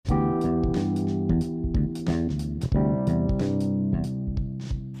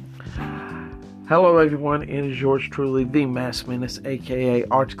Hello everyone, it is yours truly, the Mass Menace, aka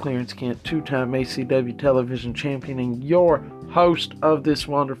Arch Clarence Kent, two-time ACW television champion, and your host of this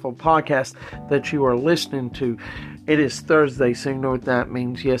wonderful podcast that you are listening to. It is Thursday, so you know what that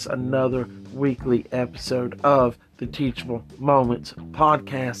means. Yes, another weekly episode of the Teachable Moments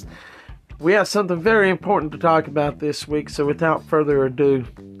podcast. We have something very important to talk about this week, so without further ado,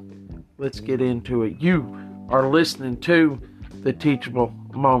 let's get into it. You are listening to the Teachable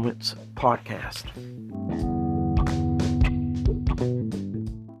Moments podcast.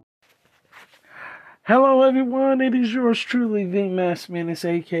 Hello everyone, it is yours truly, the Mass Menace,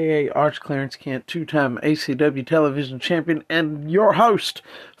 aka Arch Clarence Kent, two-time ACW television champion, and your host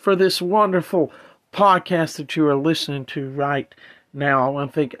for this wonderful podcast that you are listening to right now. I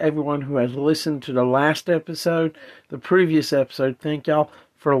want to thank everyone who has listened to the last episode, the previous episode. Thank y'all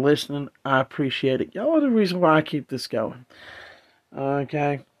for listening. I appreciate it. Y'all are the reason why I keep this going.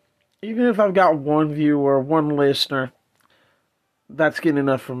 Okay? Even if I've got one viewer, one listener, that's good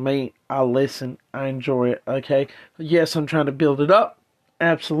enough for me. I listen. I enjoy it. Okay? Yes, I'm trying to build it up.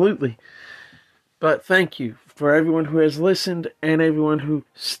 Absolutely. But thank you for everyone who has listened and everyone who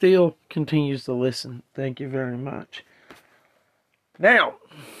still continues to listen. Thank you very much. Now,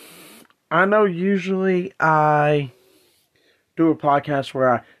 I know usually I do a podcast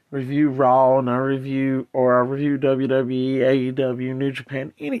where I review Raw and I review WWE, AEW, New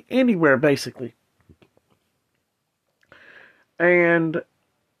Japan, anywhere basically. And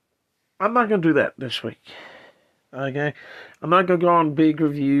I'm not going to do that this week. Okay? I'm not going to go on big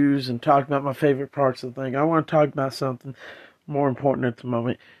reviews and talk about my favorite parts of the thing. I want to talk about something more important at the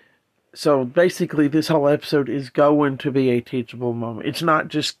moment. So basically this whole episode is going to be a teachable moment. It's not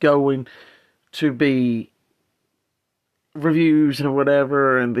just going to be reviews and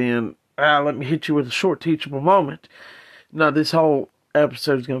whatever and then let me hit you with a short teachable moment. No, this whole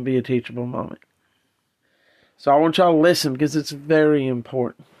episode is going to be a teachable moment. So I want y'all to listen because it's very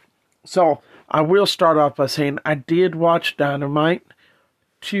important. So I will start off by saying I did watch Dynamite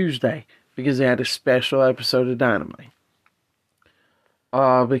Tuesday because they had a special episode of Dynamite.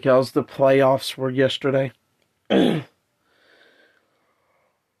 Because the playoffs were yesterday.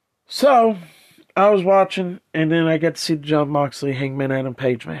 So I was watching, and then I got to see the Jon Moxley Hangman Adam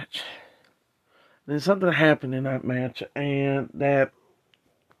Page match. Then something happened in that match, and that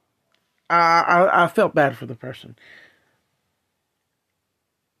I felt bad for the person.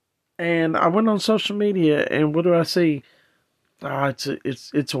 And I went on social media, and what do I see?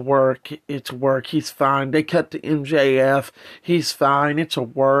 It's work. It's work. He's fine. They cut to MJF. He's fine. It's a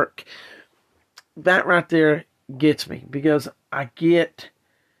work. That right there gets me because I get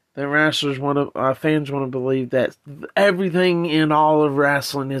that wrestlers fans want to believe that everything in all of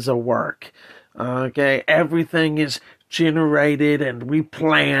wrestling is a work. Okay, everything is generated and we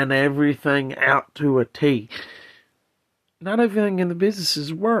plan everything out to a T. Not everything in the business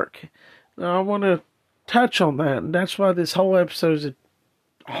is work. Now, I want to touch on that, and that's why this whole episode is a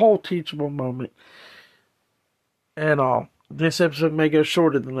whole teachable moment and all. This episode may go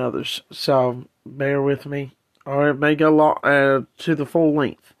shorter than others, so bear with me, or it may go to the full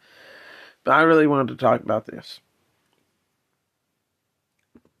length. But I really wanted to talk about this.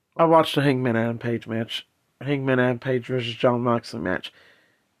 I watched the Hangman Adam Page match. Hangman Adam Page versus Jon Moxley match.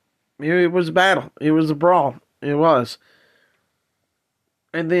 It was a battle. It was a brawl. It was.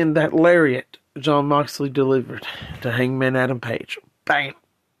 And then that lariat Jon Moxley delivered to Hangman Adam Page. Bam!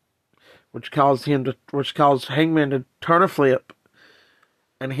 Which caused Hangman to turn a flip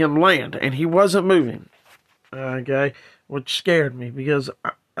and him land. And he wasn't moving. Okay? Which scared me because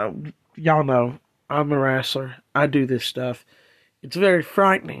y'all know I'm a wrestler. I do this stuff. It's very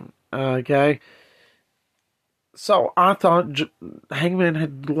frightening. Okay? So I thought Hangman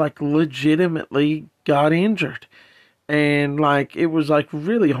had legitimately got injured. And it was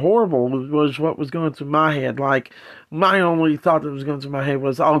really horrible was what was going through my head. My only thought that was going through my head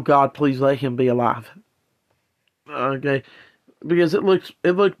was, oh God, please let him be alive. Okay. Because it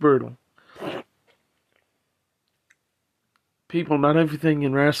looked brutal. People, not everything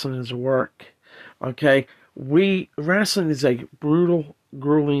in wrestling is work. Okay. Wrestling is a brutal,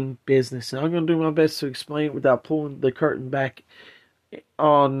 grueling business. And I'm going to do my best to explain it without pulling the curtain back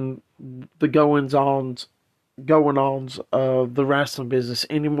on the goings-ons of the wrestling business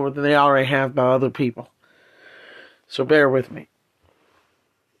any more than they already have by other people. So bear with me.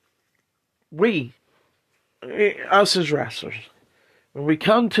 Us as wrestlers, when we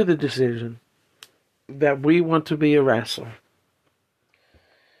come to the decision that we want to be a wrestler,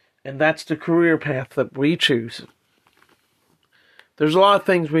 and that's the career path that we choose, there's a lot of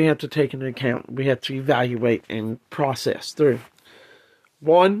things we have to take into account. We have to evaluate and process through.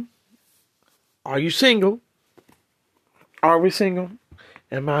 One, Are you single? Are we single?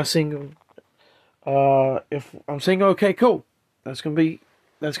 Am I single? If I'm single, okay, cool. That's gonna be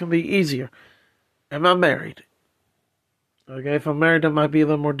easier. Am I married? Okay, if I'm married, that might be a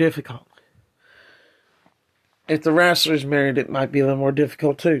little more difficult. If the wrestler's married, it might be a little more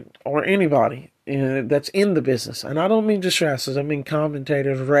difficult too. Or anybody that's in the business. And I don't mean just wrestlers, I mean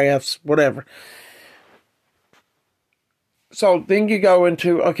commentators, refs, whatever. So then you go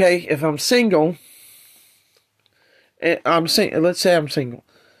into, okay, if I'm single, let's say I'm single.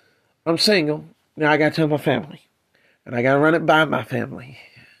 I'm single, now I gotta tell my family. And I gotta run it by my family.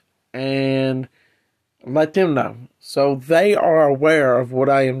 And let them know. So they are aware of what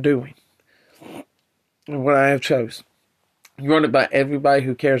I am doing. And what I have chosen. You run it by everybody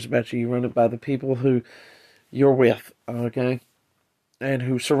who cares about you. You run it by the people who you're with, okay? And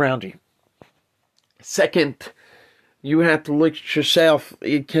who surround you. Second, you have to look at yourself.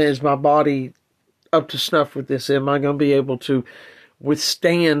 Is my body up to snuff with this? Am I going to be able to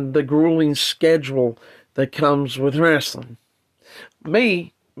withstand the grueling schedule that comes with wrestling?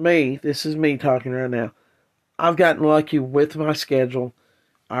 Me, this is me talking right now. I've gotten lucky with my schedule.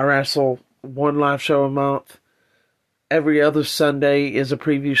 I wrestle one live show a month. Every other Sunday is a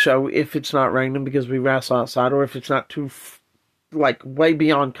preview show if it's not raining because we wrestle outside, or if it's not too way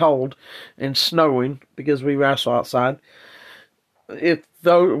beyond cold and snowing because we wrestle outside. If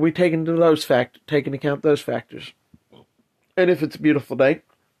though we take into account those factors, and if it's a beautiful day,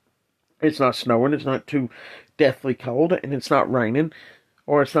 it's not snowing, it's not too deathly cold, and it's not raining,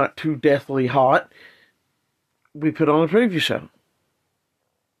 or it's not too deathly hot, we put on a preview show.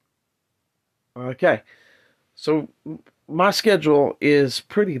 Okay, so my schedule is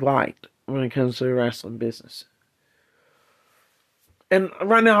pretty light when it comes to the wrestling business. And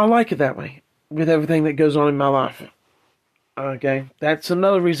right now I like it that way, with everything that goes on in my life. Okay, that's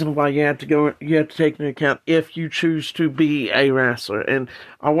another reason why you have to take into account if you choose to be a wrestler. And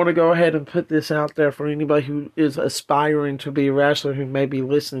I want to go ahead and put this out there for anybody who is aspiring to be a wrestler who may be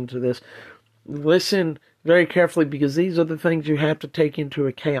listening to this. Listen very carefully, because these are the things you have to take into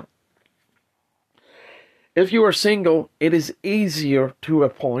account. If you are single, it is easier to a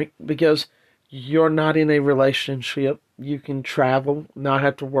point because you're not in a relationship. You can travel, not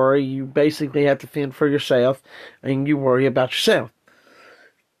have to worry. You basically have to fend for yourself, and you worry about yourself.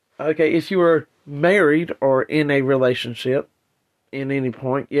 Okay, if you are married or in a relationship, in any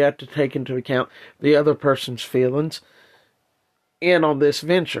point, you have to take into account the other person's feelings in on this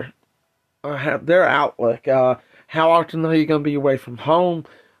venture. Their outlook. How often are you going to be away from home?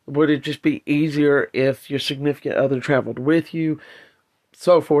 Would it just be easier if your significant other traveled with you?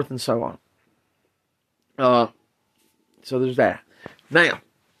 So forth and so on. So there's that. Now,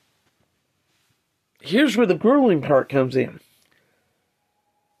 here's where the grueling part comes in.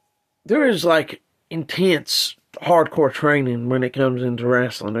 There is intense, hardcore training when it comes into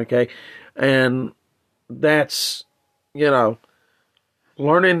wrestling, okay? And that's,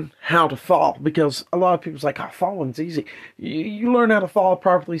 learning how to fall, because a lot of people's like, falling's easy. You learn how to fall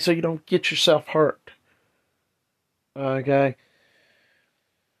properly so you don't get yourself hurt. Okay?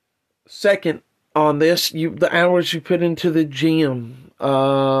 Second, on this, the hours you put into the gym,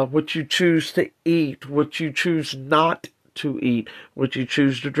 what you choose to eat, what you choose not to eat, what you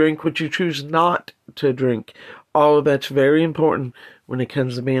choose to drink, what you choose not to drink. All of that's very important when it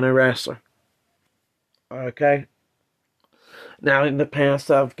comes to being a wrestler. Okay? Now, in the past,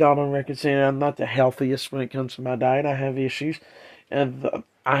 I've gone on record saying I'm not the healthiest when it comes to my diet. I have issues. And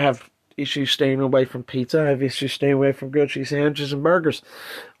I have issues staying away from pizza. I have issues staying away from grilled cheese sandwiches and burgers.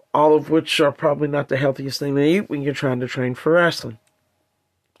 All of which are probably not the healthiest thing to eat when you're trying to train for wrestling.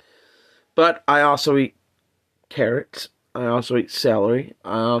 But I also eat carrots. I also eat celery.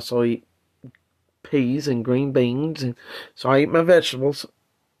 I also eat peas and green beans. And so I eat my vegetables.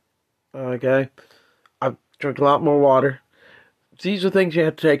 Okay? I drink a lot more water. These are things you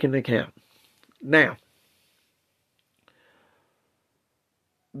have to take into account. Now,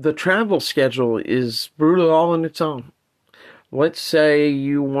 the travel schedule is brutal all on its own. Let's say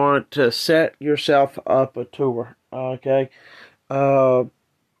you want to set yourself up a tour, okay?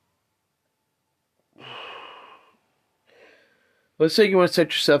 Let's say you want to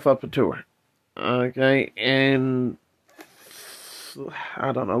set yourself up a tour, okay? And,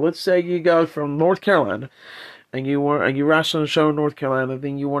 I don't know, let's say you go from North Carolina, and you wrestle a show in North Carolina,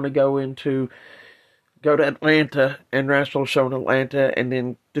 then you want to go to Atlanta and wrestle a show in Atlanta, and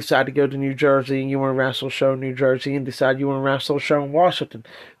then decide to go to New Jersey, and you want to wrestle a show in New Jersey, and decide you want to wrestle a show in Washington.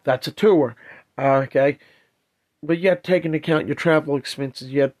 That's a tour. Okay? But you have to take into account your travel expenses.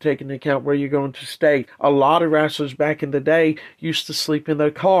 You have to take into account where you're going to stay. A lot of wrestlers back in the day used to sleep in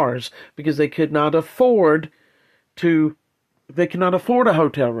their cars because they could not afford a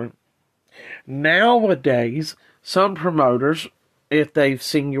hotel room. Nowadays, some promoters, if they've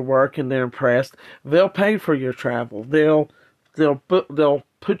seen your work and they're impressed, they'll pay for your travel. They'll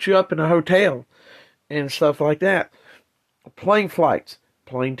put you up in a hotel and stuff like that. Plane flights.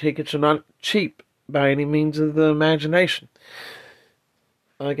 Plane tickets are not cheap by any means of the imagination.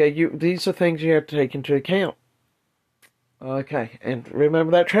 Okay, these are things you have to take into account. Okay, and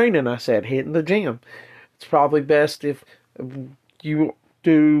remember that training I said, hitting the gym. It's probably best if you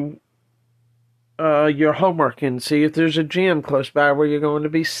do your homework and see if there's a gym close by where you're going to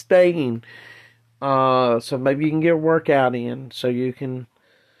be staying. So maybe you can get a workout in, so you can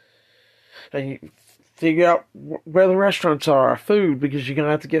figure out where the restaurants are, food, because you're going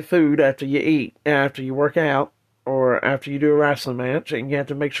to have to get food after you eat, after you work out, or after you do a wrestling match, and you have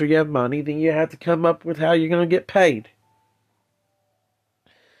to make sure you have money. Then you have to come up with how you're going to get paid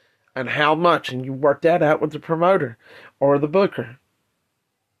and how much, and you work that out with the promoter or the booker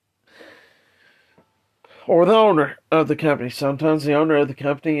or the owner of the company. Sometimes the owner of the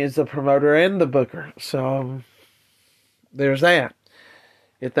company is the promoter and the booker, so there's that.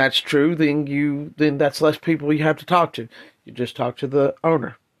 If that's true, then that's less people you have to talk to. You just talk to the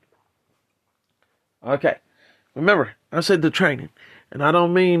owner. Okay. Remember, I said the training. And I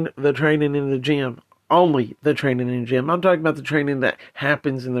don't mean the training in the gym. Only the training in the gym. I'm talking about the training that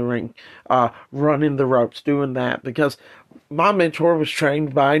happens in the ring. Running the ropes, doing that. Because my mentor was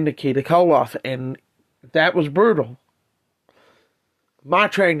trained by Nikita Koloff. And that was brutal. My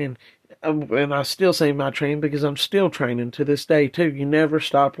training, and I still say my training because I'm still training to this day too. You never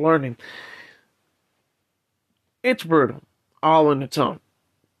stop learning. It's brutal, all on its own.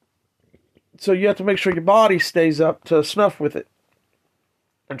 So you have to make sure your body stays up to snuff with it.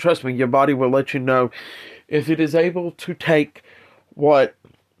 And trust me, your body will let you know if it is able to take what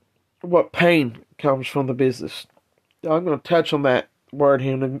pain comes from the business. I'm going to touch on that word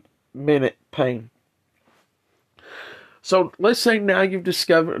here in a minute, pain. So let's say now you've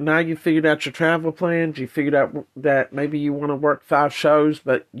figured out your travel plans. You figured out that maybe you want to work 5 shows,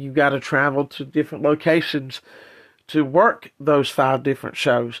 but you got to travel to different locations to work those 5 different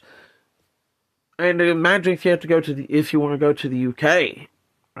shows. And imagine if you want to go to the UK,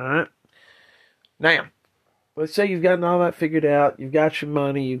 all right? Now, let's say you've gotten all that figured out. You've got your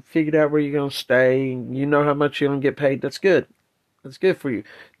money. You've figured out where you're going to stay. You know how much you're going to get paid. That's good. That's good for you.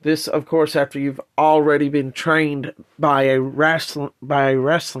 This, of course, after you've already been trained by a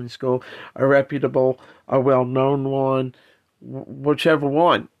wrestling school, a reputable, a well-known one, whichever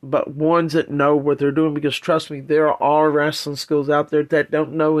one, but ones that know what they're doing. Because trust me, there are wrestling schools out there that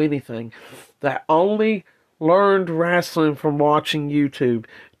don't know anything, that only learned wrestling from watching YouTube.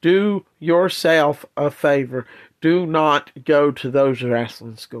 Do yourself a favor. Do not go to those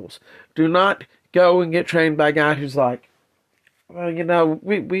wrestling schools. Do not go and get trained by a guy who's like, well,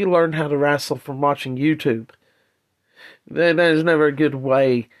 we learned how to wrestle from watching YouTube. That is never a good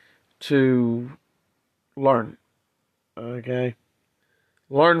way to learn. Okay?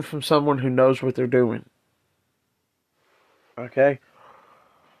 Learn from someone who knows what they're doing. Okay?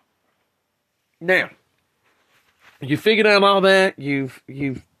 Now, you figured out all that. You've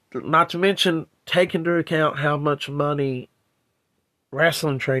not to mention take into account how much money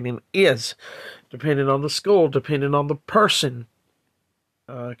wrestling training is, depending on the school, depending on the person.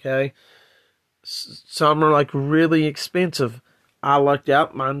 Okay, some are like really expensive. I lucked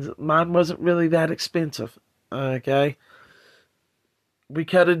out. Mine wasn't really that expensive. Okay, we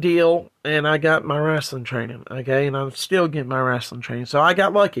cut a deal, and I got my wrestling training. Okay, and I'm still getting my wrestling training. So I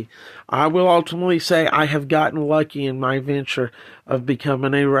got lucky. I will ultimately say I have gotten lucky in my venture of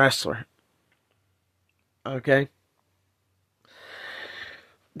becoming a wrestler. Okay,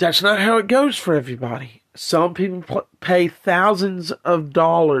 that's not how it goes for everybody. Some people pay thousands of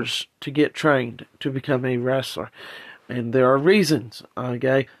dollars to get trained to become a wrestler. And there are reasons,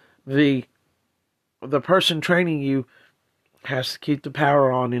 okay? The person training you has to keep the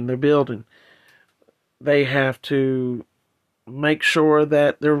power on in their building. They have to make sure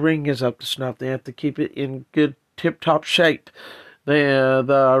that their ring is up to snuff. They have to keep it in good tip-top shape.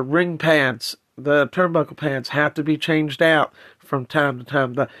 The ring pads, the turnbuckle pads have to be changed out from time to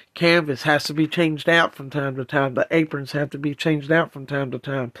time. The canvas has to be changed out from time to time. The aprons have to be changed out from time to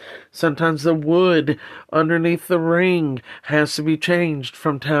time. Sometimes the wood underneath the ring has to be changed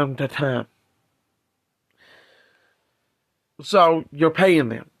from time to time. So you're paying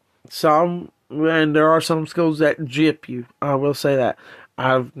them. And there are some schools that gyp you. I will say that.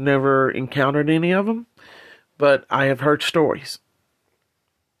 I've never encountered any of them, but I have heard stories.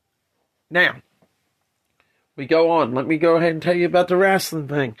 Now, we go on. Let me go ahead and tell you about the wrestling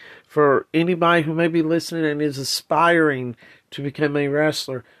thing. For anybody who may be listening and is aspiring to become a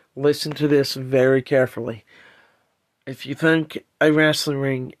wrestler, listen to this very carefully. If you think a wrestling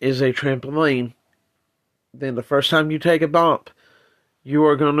ring is a trampoline, then the first time you take a bump, you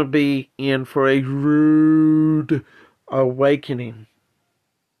are going to be in for a rude awakening.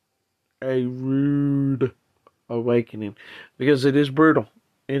 A rude awakening. Because it is brutal.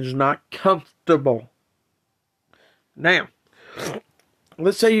 It is not comfortable. Now,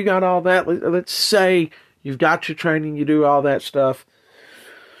 let's say you got all that. Let's say you've got your training, you do all that stuff,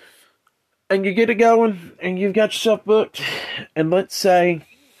 and you get it going, and you've got yourself booked, and let's say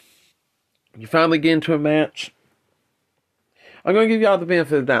you finally get into a match. I'm going to give you all the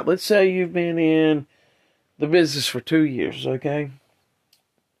benefit of the doubt. Let's say you've been in the business for 2 years, okay?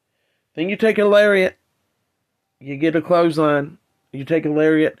 Then you take a lariat, you get a clothesline, you take a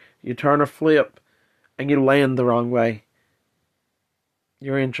lariat, you turn a flip, and you land the wrong way.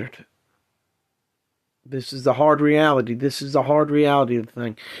 You're injured. This is the hard reality. This is the hard reality of the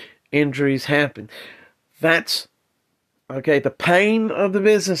thing. Injuries happen. That's okay. The pain of the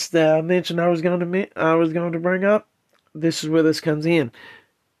business that I mentioned I was going to bring up. This is where this comes in.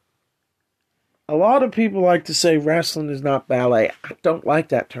 A lot of people like to say wrestling is not ballet. I don't like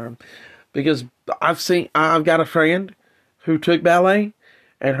that term because I've got a friend who took ballet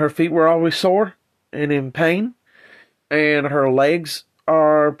and her feet were always sore and in pain, and her ankles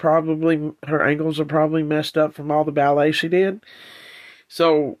are probably messed up from all the ballet she did.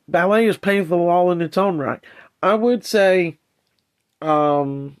 So ballet is painful all in its own right. I would say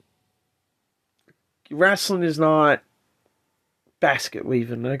wrestling is not basket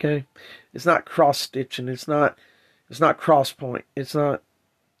weaving, okay? It's not cross stitching. It's not cross point. It's not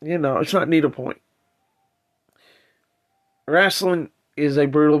needlepoint. Wrestling is a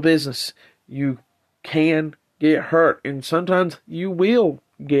brutal business. You can get hurt, and sometimes you will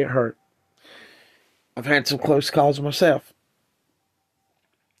get hurt. I've had some close calls myself.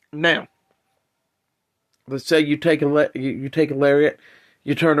 Now, let's say you take a lariat,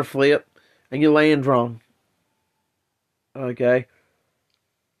 you turn a flip, and you land wrong. Okay?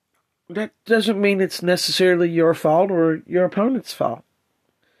 That doesn't mean it's necessarily your fault or your opponent's fault.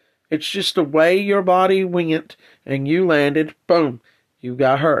 It's just the way your body went, and you landed, boom, you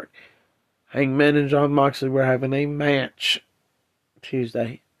got hurt. Hangman and Jon Moxley were having a match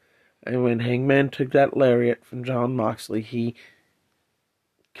Tuesday. And when Hangman took that lariat from Jon Moxley, he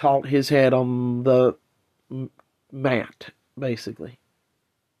caught his head on the mat, basically.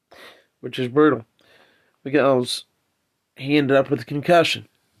 Which is brutal. Because he ended up with a concussion.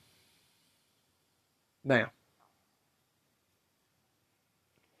 Now,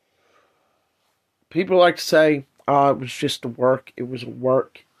 people like to say, it was just a work. It was a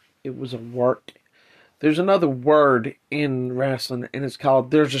work. It was a work. There's another word in wrestling, and it's called,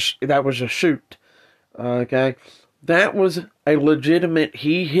 that was a shoot. Okay? That was a legitimate,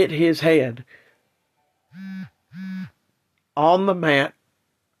 he hit his head on the mat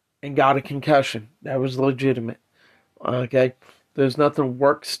and got a concussion. That was legitimate. Okay? There's nothing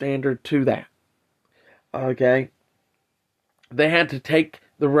work standard to that. Okay? They had to take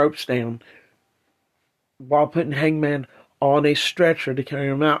the ropes down while putting Hangman on a stretcher to carry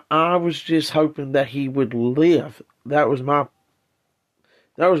him out. I was just hoping that he would live. That was my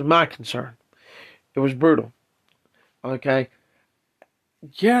concern. It was brutal. Okay?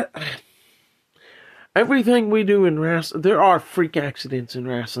 Yeah. Everything we do in wrestling, there are freak accidents in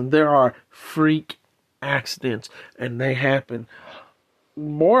wrestling. There are freak accidents, and they happen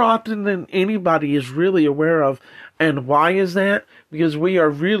more often than anybody is really aware of. And why is that? Because we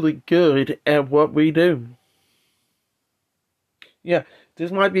are really good at what we do. Yeah,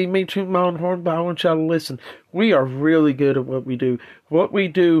 this might be me tooting my own horn, but I want y'all to listen. We are really good at what we do. What we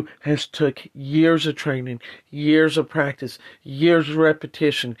do has took years of training, years of practice, years of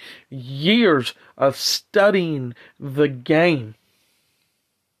repetition, years of studying the game.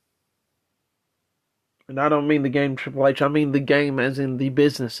 And I don't mean the game Triple H, I mean the game as in the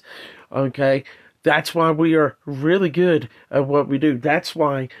business. Okay? That's why we are really good at what we do. That's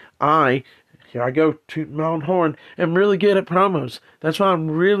why here I go tooting my own horn, I'm really good at promos. That's why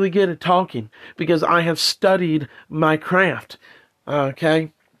I'm really good at talking, because I have studied my craft.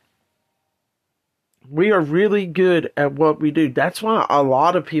 Okay? We are really good at what we do. That's why a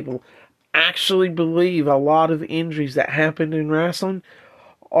lot of people actually believe a lot of injuries that happen in wrestling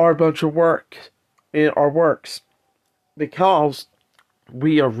are a bunch of works. Because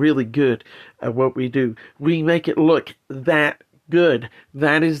we are really good at what we do. We make it look that good.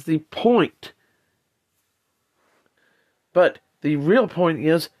 That is the point But the real point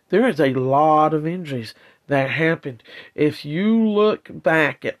is there is a lot of injuries that happened. If you look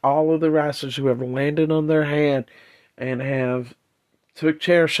back at all of the wrestlers who have landed on their head and have took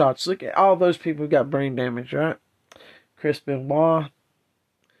chair shots, look at all those people who got brain damage, right? Chris Benoit,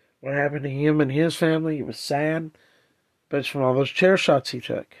 what happened to him and his family, it was sad, but it's from all those chair shots he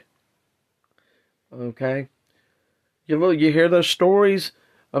took. Okay? You hear those stories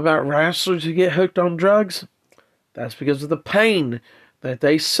about wrestlers who get hooked on drugs? That's because of the pain that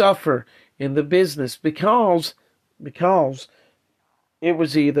they suffer in the business because it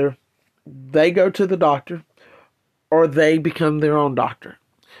was either they go to the doctor or they become their own doctor.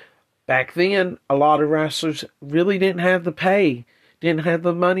 Back then, a lot of wrestlers really didn't have the pay, didn't have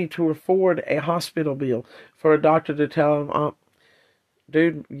the money to afford a hospital bill for a doctor to tell them,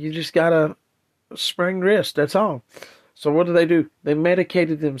 dude, you just got a sprained wrist, that's all. So what do? They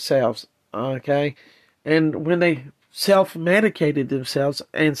medicated themselves, okay? And when they self-medicated themselves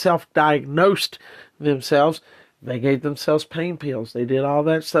and self-diagnosed themselves, they gave themselves pain pills. They did all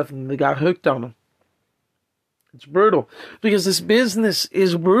that stuff and they got hooked on them. It's brutal because this business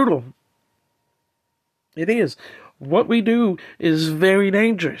is brutal. It is. What we do is very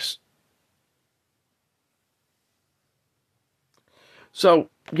dangerous. So,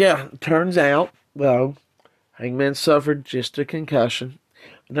 yeah, turns out, though, Hangman suffered just a concussion.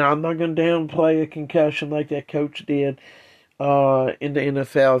 Now, I'm not going to downplay a concussion like that coach did in the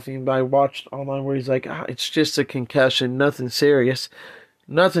NFL. If anybody watched online where he's like, it's just a concussion, nothing serious.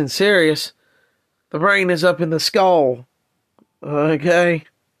 Nothing serious. The brain is up in the skull. Okay?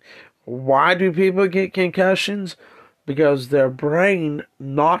 Why do people get concussions? Because their brain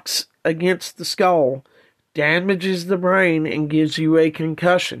knocks against the skull, damages the brain, and gives you a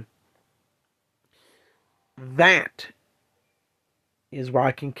concussion. That is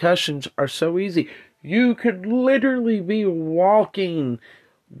why concussions are so easy. You could literally be walking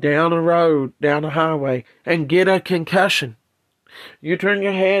down a road, down a highway, and get a concussion. You turn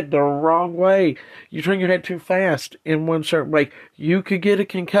your head the wrong way. You turn your head too fast in one certain way. You could get a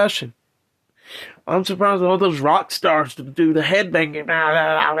concussion. I'm surprised all those rock stars to do the headbanging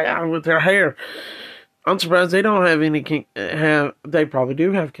with their hair. I'm surprised they don't have any. They probably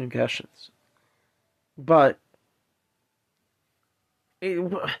do have concussions, but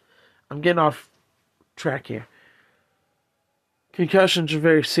I'm getting off track here. Concussions are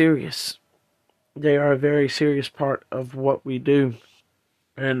very serious. They are a very serious part of what we do.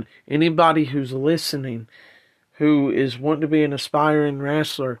 And anybody who's listening, who is wanting to be an aspiring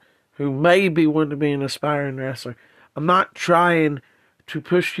wrestler, who may be wanting to be an aspiring wrestler, I'm not trying to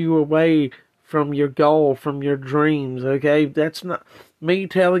push you away from your goal, from your dreams, okay? That's not me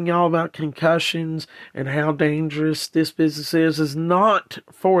telling y'all about concussions and how dangerous this business is not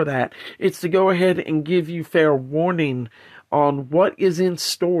for that. It's to go ahead and give you fair warning on what is in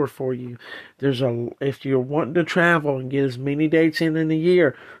store for you. If you're wanting to travel and get as many dates in a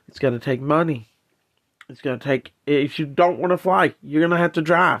year, it's going to take money. It's going to take, if you don't want to fly, you're going to have to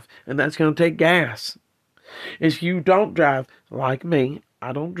drive, and that's going to take gas. If you don't drive, like me,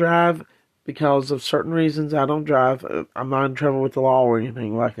 I don't drive because of certain reasons. I don't drive. I'm not in trouble with the law or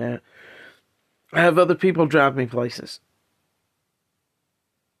anything like that. I have other people drive me places.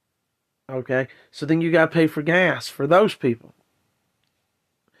 Okay, so then you got to pay for gas for those people.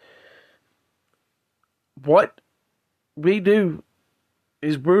 What we do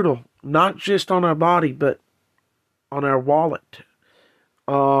is brutal, not just on our body, but on our wallet,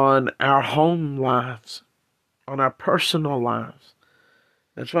 on our home lives, on our personal lives.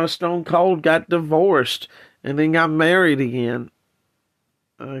 That's why Stone Cold got divorced and then got married again.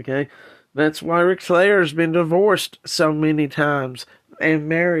 Okay, that's why Ric Flair's been divorced so many times and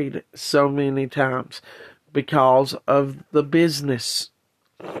married so many times, because of the business.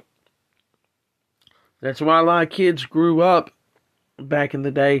 That's why a lot of kids grew up back in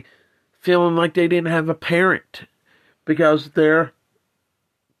the day feeling like they didn't have a parent, because their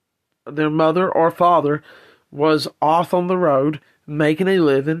mother or father was off on the road making a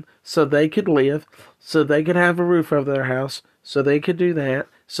living so they could live, so they could have a roof over their house, so they could do that,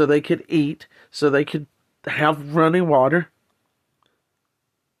 so they could eat, so they could have running water.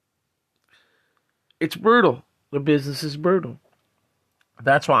 It's brutal. The business is brutal.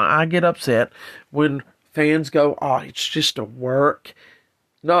 That's why I get upset when fans go, it's just a work.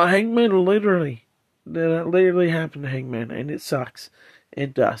 No, Hangman literally happened to Hangman, and it sucks.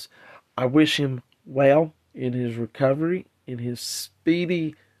 It does. I wish him well in his recovery, in his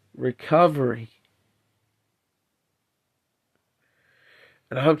speedy recovery.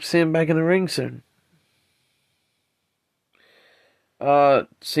 And I hope to see him back in the ring soon.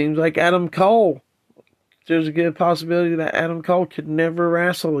 Seems like Adam Cole there's a good possibility that Adam Cole could never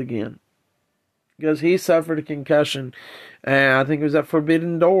wrestle again. Because he suffered a concussion. And I think it was at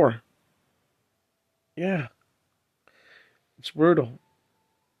Forbidden Door. Yeah. It's brutal.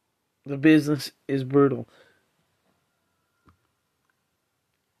 The business is brutal.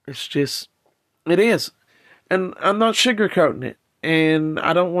 It's just, it is. And I'm not sugarcoating it. And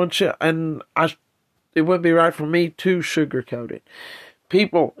I don't want you, it wouldn't be right for me to sugarcoat it.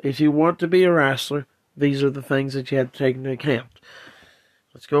 People, if you want to be a wrestler, these are the things that you have to take into account.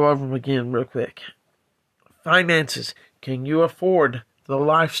 Let's go over them again real quick. Finances. Can you afford the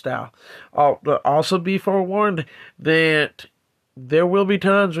lifestyle? Also be forewarned that there will be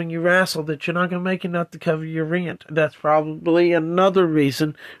times when you wrestle that you're not going to make enough to cover your rent. That's probably another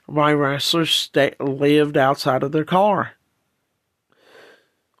reason why wrestlers lived outside of their car.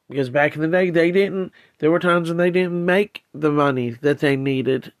 Because back in the day, there were times when they didn't make the money that they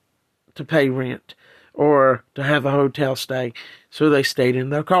needed to pay rent or to have a hotel stay. So they stayed in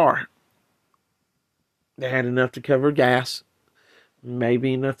their car. They had enough to cover gas,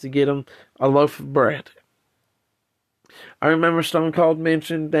 maybe enough to get them a loaf of bread. I remember Stone Cold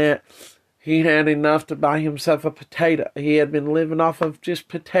mentioned that he had enough to buy himself a potato. He had been living off of just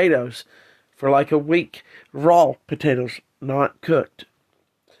potatoes for like a week. Raw potatoes, not cooked.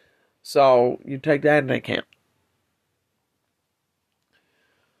 So you take that into account.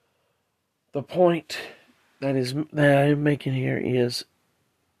 The point that I am making here is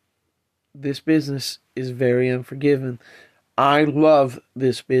this business is very unforgiving. I love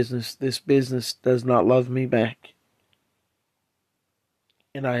this business. This business does not love me back.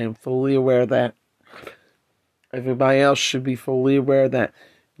 And I am fully aware of that. Everybody else should be fully aware of that.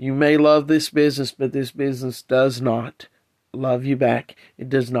 You may love this business, but this business does not love you back. It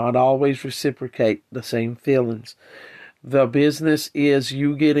does not always reciprocate the same feelings. The business is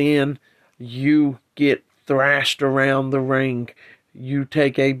you get in, you get thrashed around the ring, you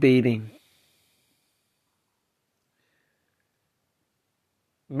take a beating.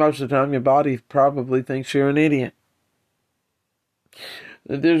 Most of the time, your body probably thinks you're an idiot.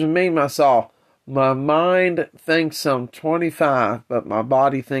 There's a meme I saw. My mind thinks I'm 25, but my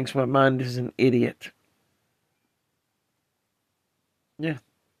body thinks my mind is an idiot. Yeah.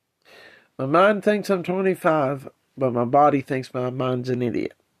 My mind thinks I'm 25, but my body thinks my mind's an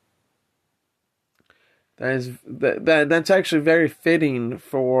idiot. That's actually very fitting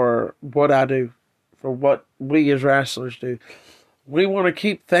for what I do, for what we as wrestlers do. We want to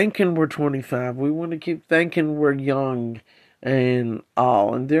keep thinking we're 25. We want to keep thinking we're young and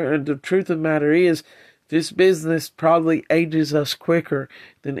all. And the truth of the matter is, this business probably ages us quicker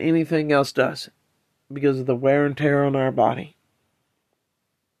than anything else does because of the wear and tear on our body.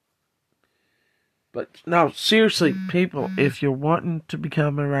 But no, seriously, people, if you're wanting to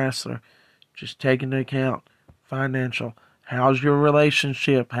become a wrestler, just take into account financial. How's your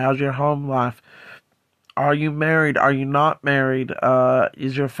relationship? How's your home life? Are you married? Are you not married?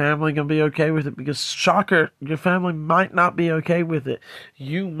 Is your family going to be okay with it? Because, shocker, your family might not be okay with it.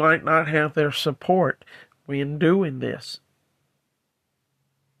 You might not have their support when doing this.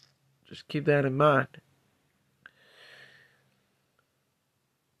 Just keep that in mind.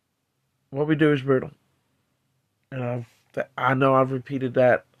 What we do is brutal. And I know I've repeated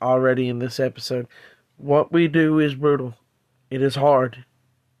that already in this episode. What we do is brutal. It is hard.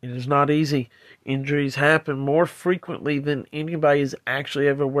 It is not easy. Injuries happen more frequently than anybody is actually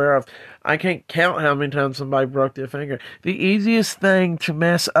ever aware of. I can't count how many times somebody broke their finger. The easiest thing to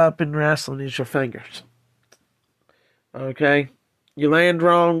mess up in wrestling is your fingers. Okay? You land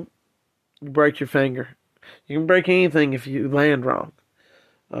wrong, you break your finger. You can break anything if you land wrong.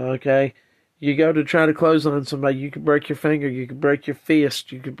 Okay? You go to try to close on somebody, you could break your finger, you could break your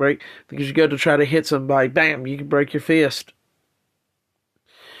fist, because you go to try to hit somebody, bam, you could break your fist.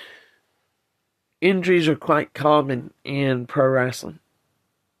 Injuries are quite common in pro wrestling.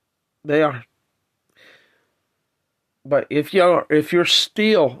 They are. But if you're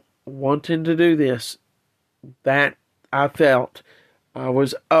still wanting to do this, that I felt I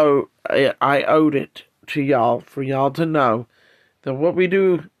owed it to y'all, for y'all to know that what we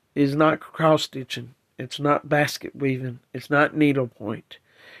do is not cross stitching. It's not basket weaving. It's not needlepoint.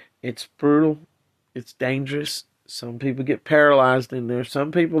 It's brutal. It's dangerous. Some people get paralyzed in there.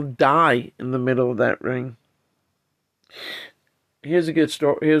 Some people die in the middle of that ring. Here's a good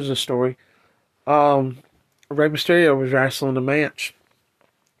story. Here's a story. Rey Mysterio was wrestling a match,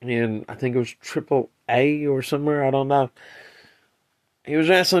 and I think it was Triple A or somewhere. I don't know. He was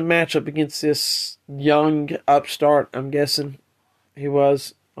wrestling a match up against this young upstart. I'm guessing he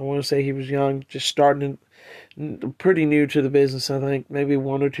was. I want to say he was young, just starting, pretty new to the business. I think maybe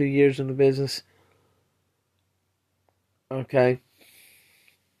 1 or 2 years in the business. Okay.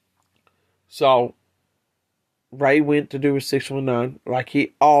 So, Ray went to do a 619 like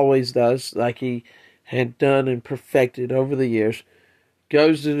he always does, like he had done and perfected over the years.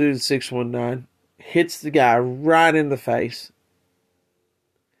 Goes to do the 619, hits the guy right in the face.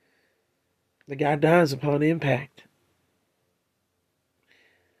 The guy dies upon impact.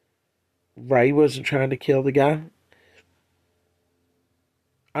 Ray wasn't trying to kill the guy.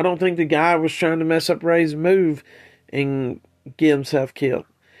 I don't think the guy was trying to mess up Ray's move and get himself killed.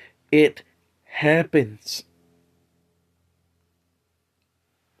 It happens.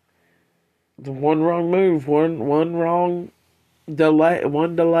 The one wrong move, one wrong delay,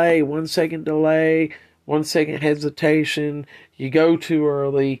 1 second delay, 1 second hesitation, you go too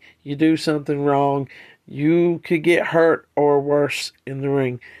early, you do something wrong, you could get hurt or worse in the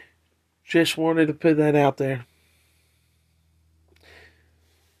ring. Just wanted to put that out there.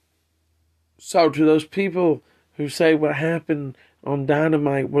 So to those people who say what happened on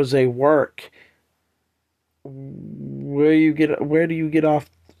Dynamite was a work, where do you get off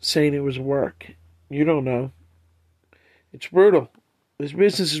saying it was work? You don't know. It's brutal. This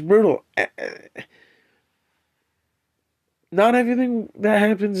business is brutal. Not everything that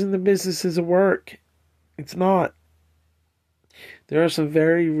happens in the business is a work. It's not. There are some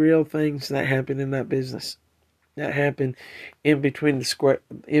very real things that happen in that business. That happen in between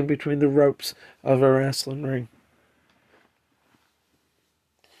the ropes of a wrestling ring.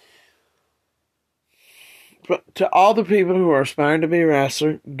 But to all the people who are aspiring to be a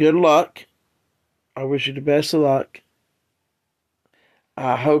wrestler, good luck. I wish you the best of luck.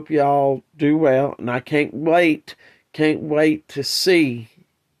 I hope y'all do well, and I can't wait to see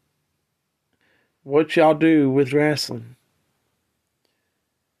what y'all do with wrestling.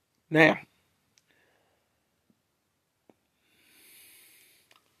 Now,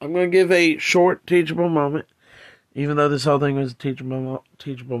 I'm going to give a short teachable moment, even though this whole thing was a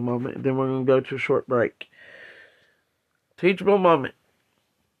teachable moment. Then we're going to go to a short break. Teachable moment.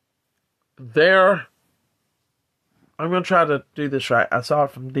 I'm going to try to do this right. I saw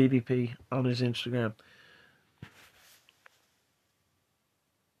it from DDP on his Instagram.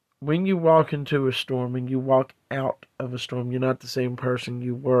 When you walk into a storm and you walk out of a storm, you're not the same person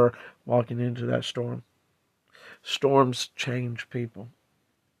you were walking into that storm. Storms change people.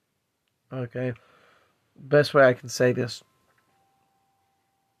 Okay? Best way I can say this.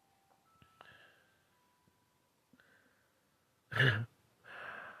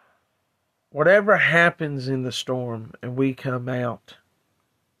 Whatever happens in the storm and we come out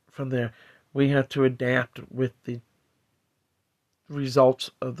from there, we have to adapt with the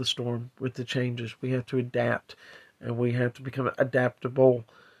results of the storm, with the changes. We have to adapt and we have to become adaptable.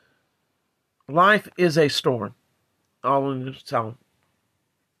 Life is a storm all in its own,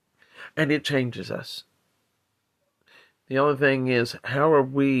 and it changes us. The only thing is, how are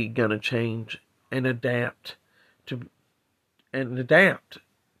we going to change and adapt to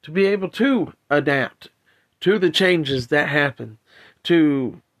be able to adapt to the changes that happen,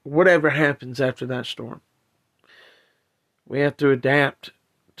 to whatever happens after that storm? We have to adapt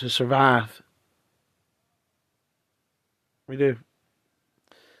to survive. We do.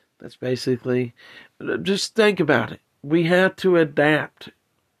 That's basically, just think about it. We have to adapt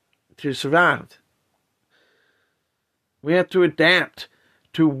to survive. We have to adapt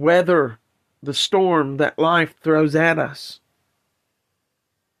to weather the storm that life throws at us.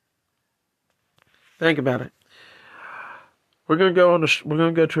 Think about it. We're going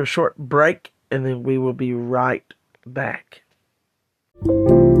to go to a short break, and then we will be right back.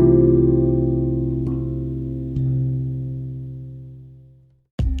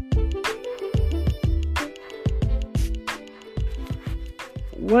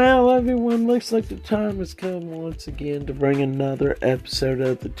 Well, everyone, looks like the time has come once again to bring another episode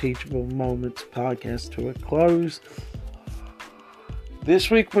of the Teachable Moments podcast to a close. This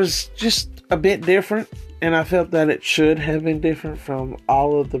week was just a bit different, and I felt that it should have been different from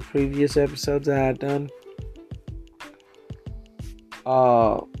all of the previous episodes that I had done.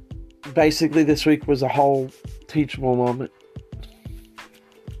 Basically, this week was a whole teachable moment.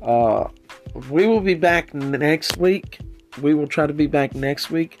 We will be back next week. We will try to be back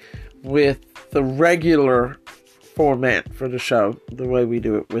next week with the regular format for the show, the way we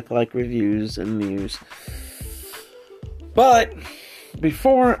do it, with like reviews and news. But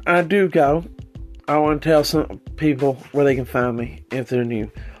before I do go, I want to tell some people where they can find me if they're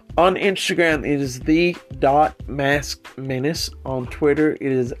new. On Instagram, it is the.maskmenace. On Twitter, it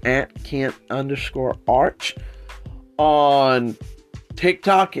is @Kent_Arch. On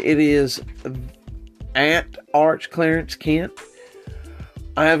TikTok, it is @ArchClarenceKent.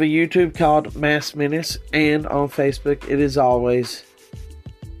 I have a YouTube called Mass Menace, and on Facebook it is always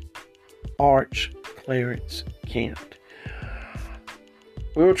Arch Clarence Kent.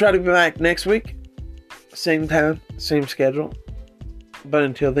 We will try to be back next week. Same time, same schedule. But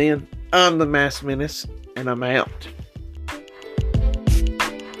until then, I'm the Mass Menace, and I'm out.